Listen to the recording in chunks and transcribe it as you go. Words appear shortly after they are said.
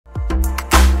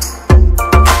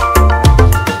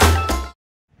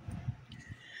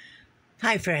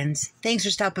Hi friends, thanks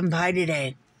for stopping by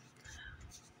today.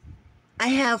 I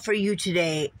have for you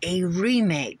today a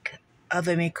remake of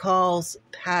a McCall's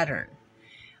pattern.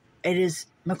 It is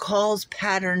McCall's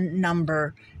pattern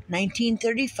number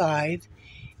 1935.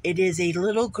 It is a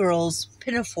little girl's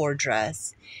pinafore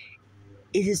dress.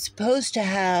 It is supposed to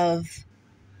have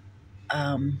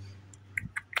a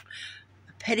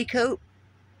petticoat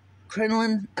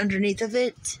crinoline underneath of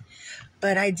it,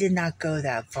 but I did not go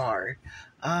that far.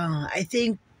 I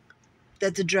think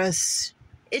that the dress,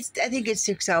 I think it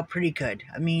sticks out pretty good.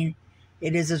 I mean,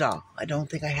 it is a doll. I don't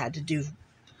think I had to do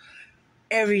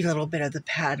every little bit of the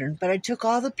pattern, but I took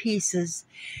all the pieces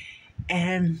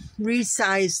and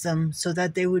resized them so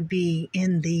that they would be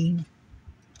in the,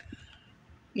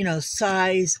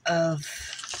 size of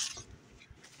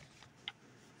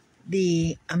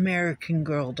the American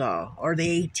Girl doll or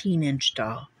the 18-inch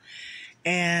doll.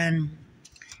 And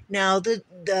now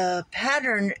the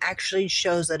pattern actually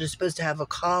shows that it's supposed to have a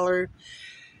collar,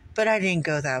 but I didn't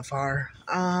go that far.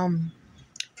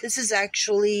 This is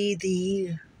actually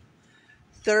the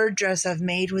third dress I've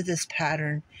made with this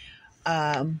pattern.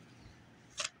 It's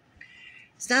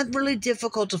not really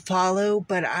difficult to follow,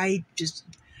 but I'm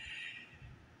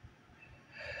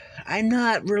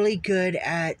not really good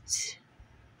at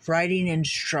writing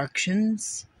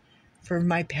instructions for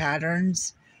my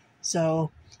patterns,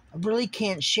 so I really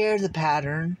can't share the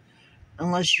pattern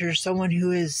unless you're someone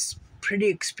who is pretty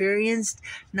experienced.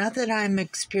 Not that I'm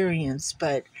experienced,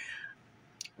 but,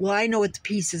 well, I know what the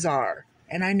pieces are,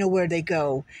 and I know where they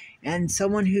go. And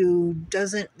someone who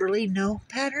doesn't really know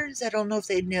patterns, I don't know if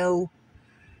they know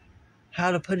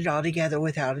how to put it all together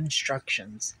without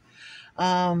instructions.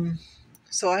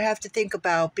 So I have to think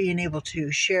about being able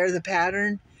to share the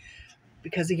pattern,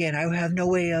 because, again, I have no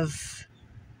way of,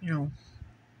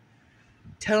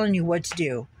 telling you what to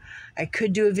do. I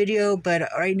could do a video, but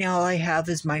right now all I have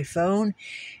is my phone,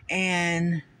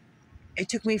 and it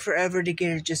took me forever to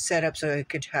get it just set up so I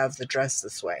could have the dress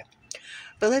this way.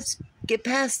 But let's get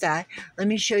past that. Let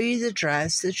me show you the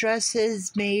dress. The dress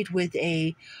is made with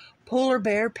a polar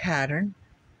bear pattern.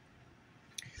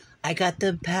 I got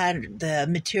the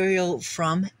material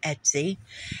from Etsy.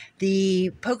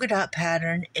 The polka dot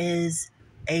pattern is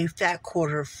a fat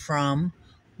quarter from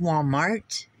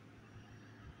Walmart.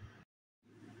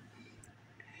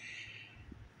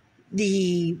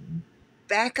 The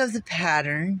back of the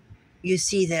pattern, you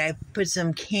see that I put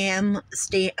some cam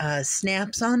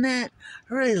snaps on that.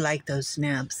 I really like those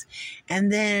snaps.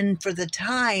 And then for the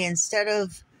tie,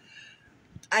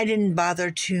 I didn't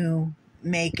bother to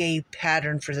make a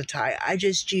pattern for the tie. I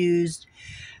just used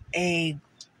a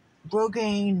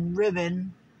Rogaine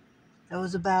ribbon that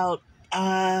was about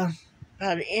an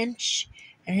inch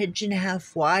and a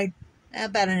half wide,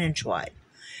 about an inch wide.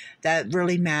 That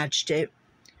really matched it.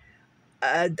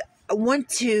 I want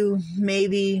to,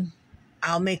 maybe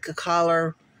I'll make a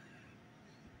collar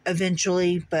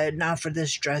eventually, but not for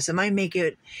this dress. I might make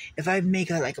it, if I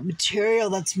make a material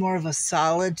that's more of a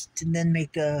solid, and then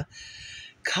make the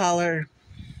collar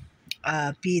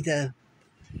be the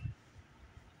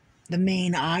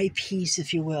main eye piece,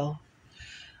 if you will.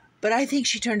 But I think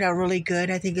she turned out really good.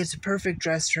 I think it's a perfect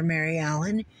dress for Mary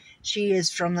Ellen. She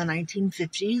is from the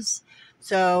 1950s.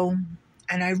 So,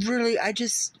 and I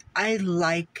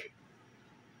like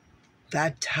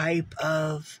that type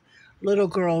of little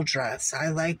girl dress. I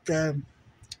like the,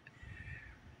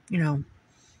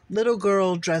 little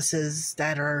girl dresses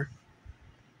that are,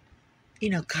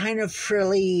 kind of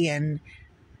frilly and,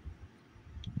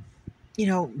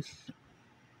 60s,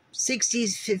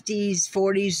 50s,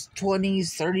 40s,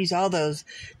 20s, 30s, all those.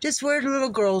 Just where little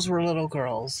girls were little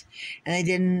girls. And they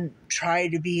didn't try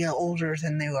to be older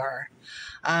than they were.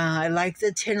 I like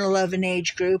the 10, 11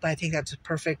 age group. I think that's a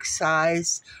perfect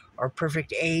size or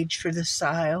perfect age for the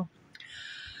style.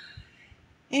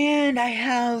 And I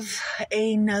have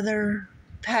another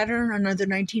pattern, another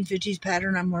 1950s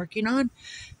pattern I'm working on.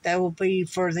 That will be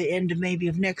for the end of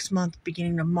next month,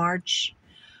 beginning of March.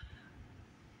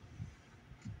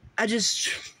 I just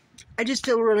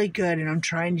feel really good, and I'm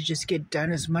trying to just get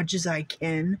done as much as I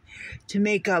can to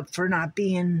make up for not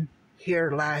being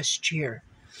here last year.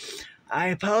 I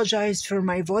apologize for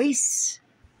my voice.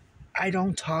 I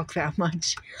don't talk that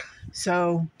much.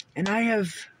 So, and I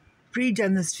have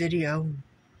redone this video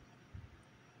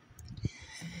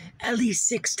at least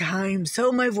 6 times,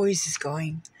 so my voice is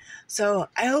going. So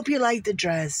I hope you like the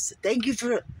dress. Thank you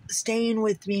for staying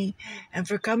with me and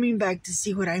for coming back to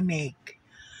see what I make.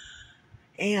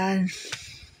 And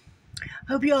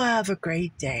hope you all have a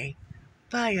great day.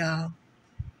 Bye, y'all.